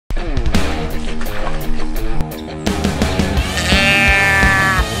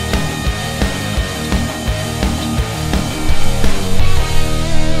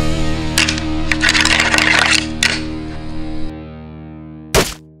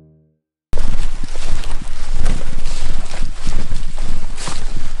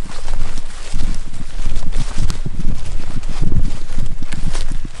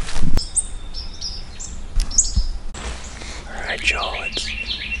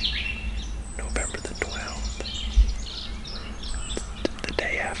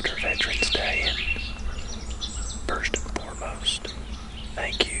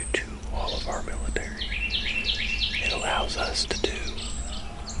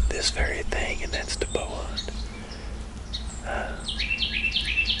this very thing, and that's the bow hunt.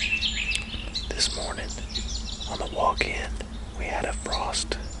 This morning, on the walk-in, we had a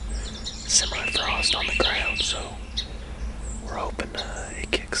frost, semi-frost on the ground, so we're hoping it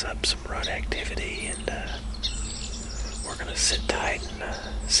kicks up some rut activity, and we're gonna sit tight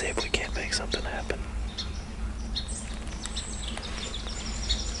and see if we can't make something happen.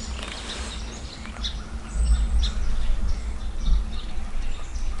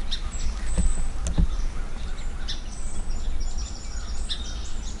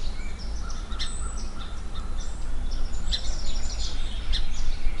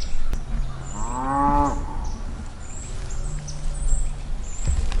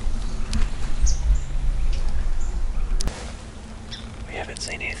 We haven't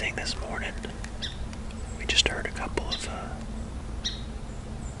seen anything this morning. We just heard a couple of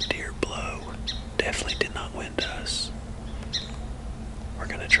deer blow. Definitely did not wind us. We're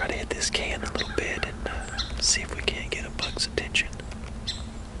gonna try to hit this can a little bit and see if we can't get a buck's attention.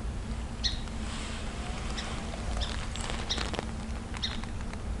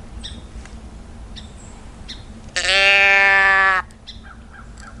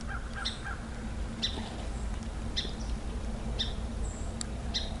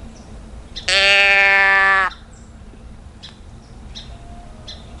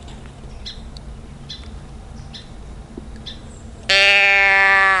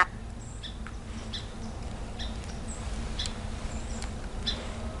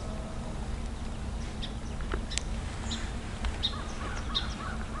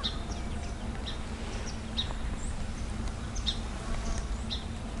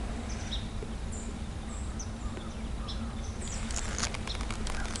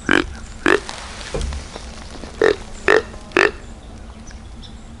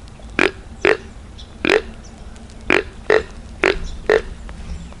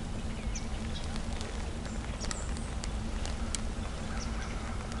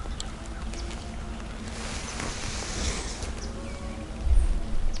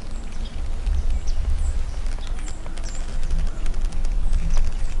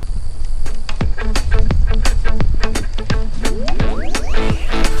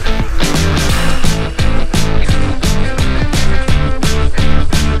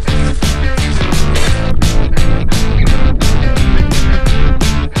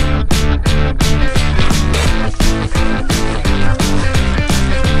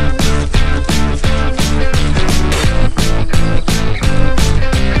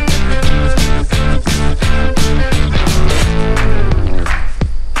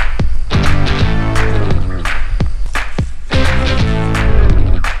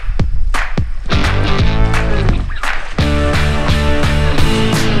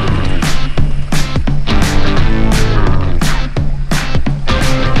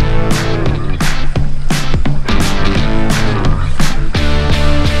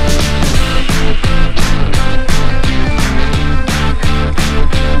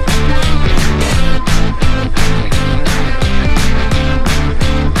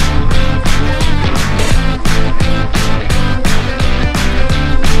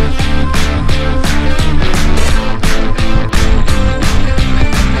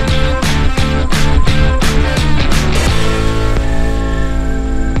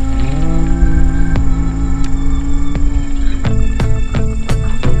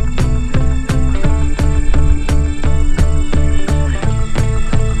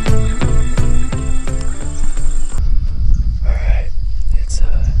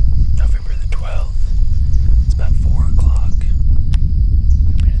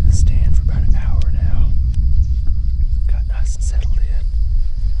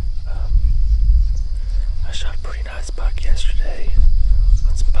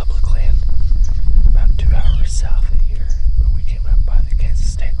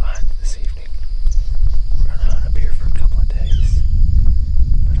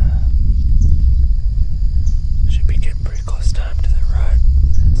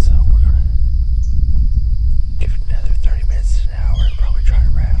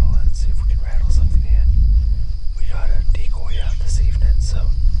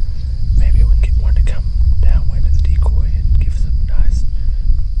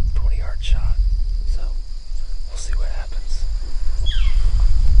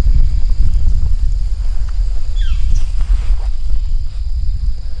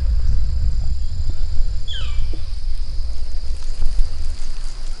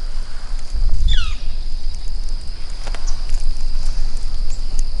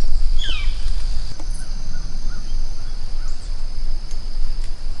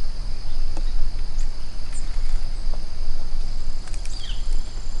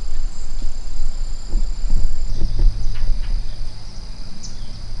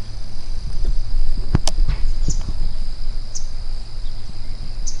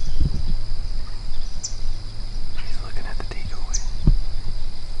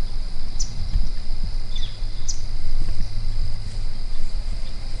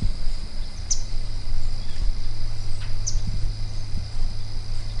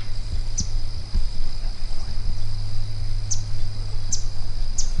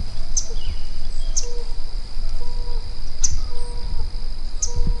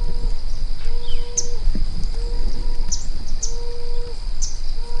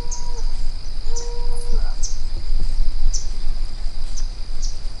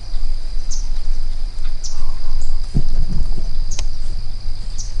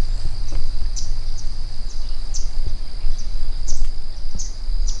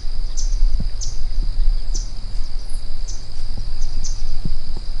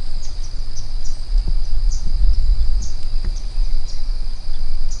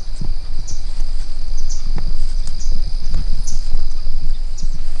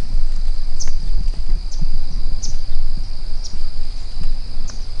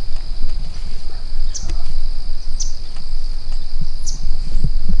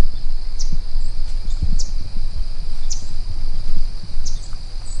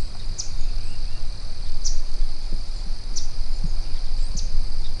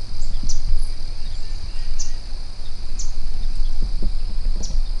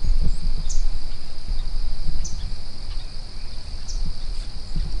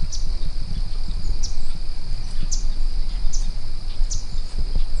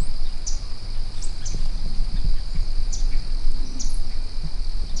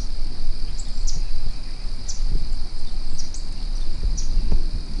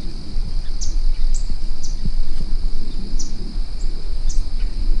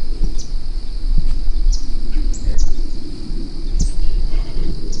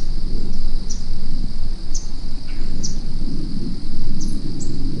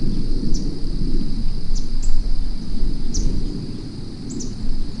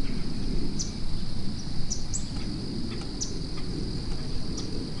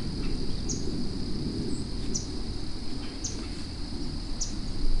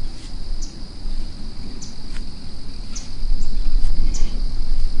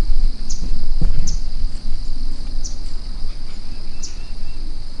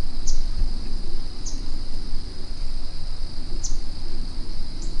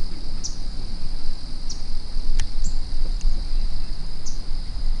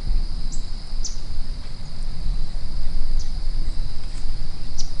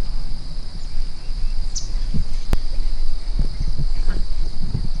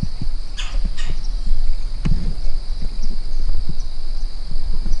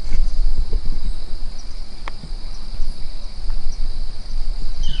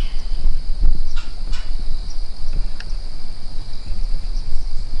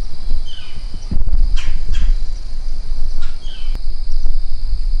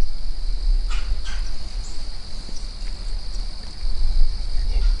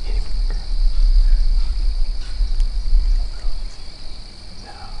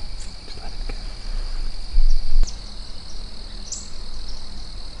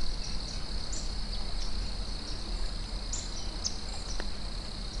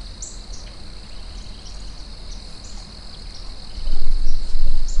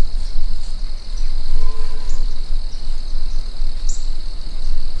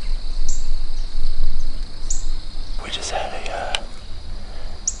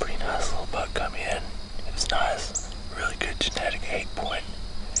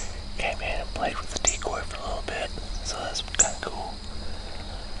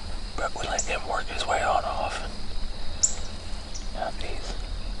 but we let him work his way on off. Now he's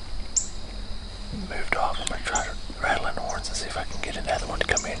moved off. I'm gonna try to rattle in the horns and see if I can get another one to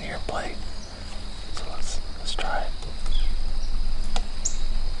come in here and play. So let's try it.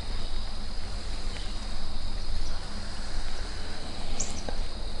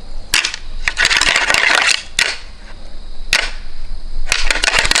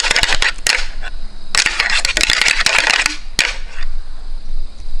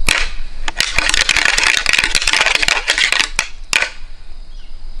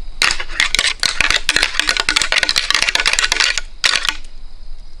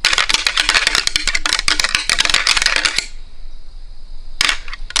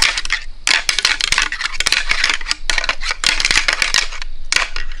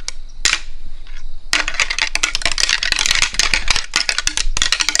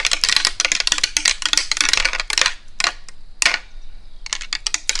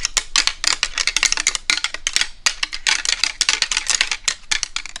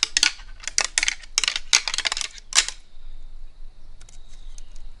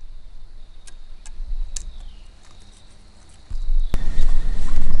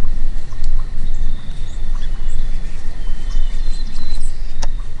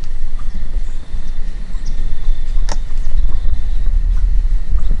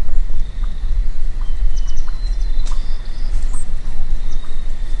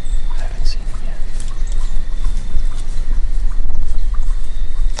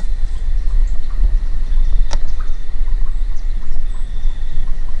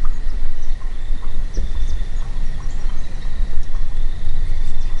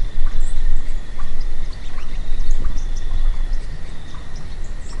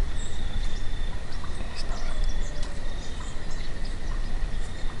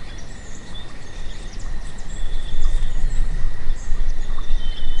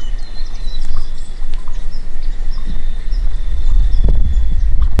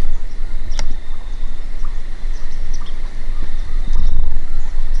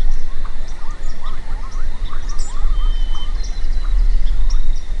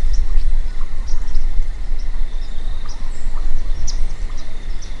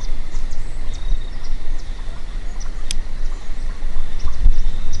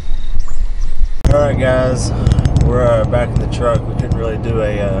 Alright guys, we're back in the truck. We couldn't really do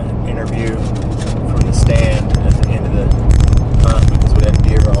a interview from the stand at the end of the hunt because we had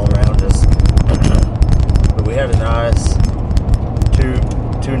deer all around us. But we had a nice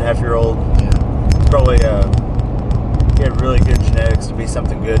 2.5-year-old. Probably he had really good genetics to be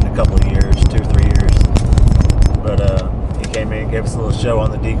something good in a couple of years, 2 or 3 years. But he came in and gave us a little show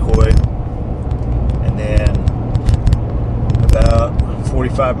on the decoy, and then about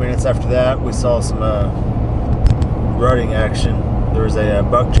 45 minutes after that, we saw some rutting action. There was a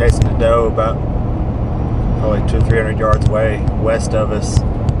buck chasing a doe about probably 200 or 300 yards away west of us,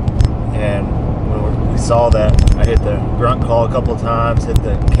 and when we saw that, I hit the grunt call a couple of times, hit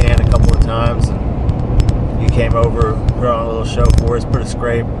the can a couple of times, and he came over, put on a little show for us, put a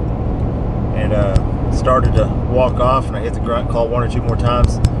scrape, and started to walk off, and I hit the grunt call 1 or 2 more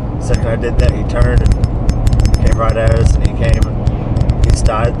times. The second I did that, he turned and came right at us, and he came and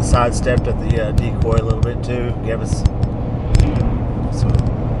he sidestepped at the decoy a little bit too. Gave us some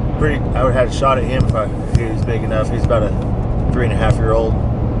pretty. I would have had a shot at him if he was big enough. He's about a 3.5-year-old,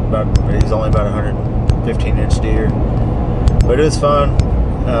 but he's only about 115-inch deer. But it was fun.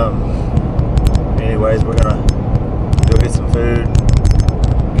 Anyways, we're gonna go get some food,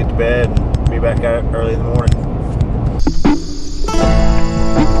 get to bed, and be back at it early in the morning.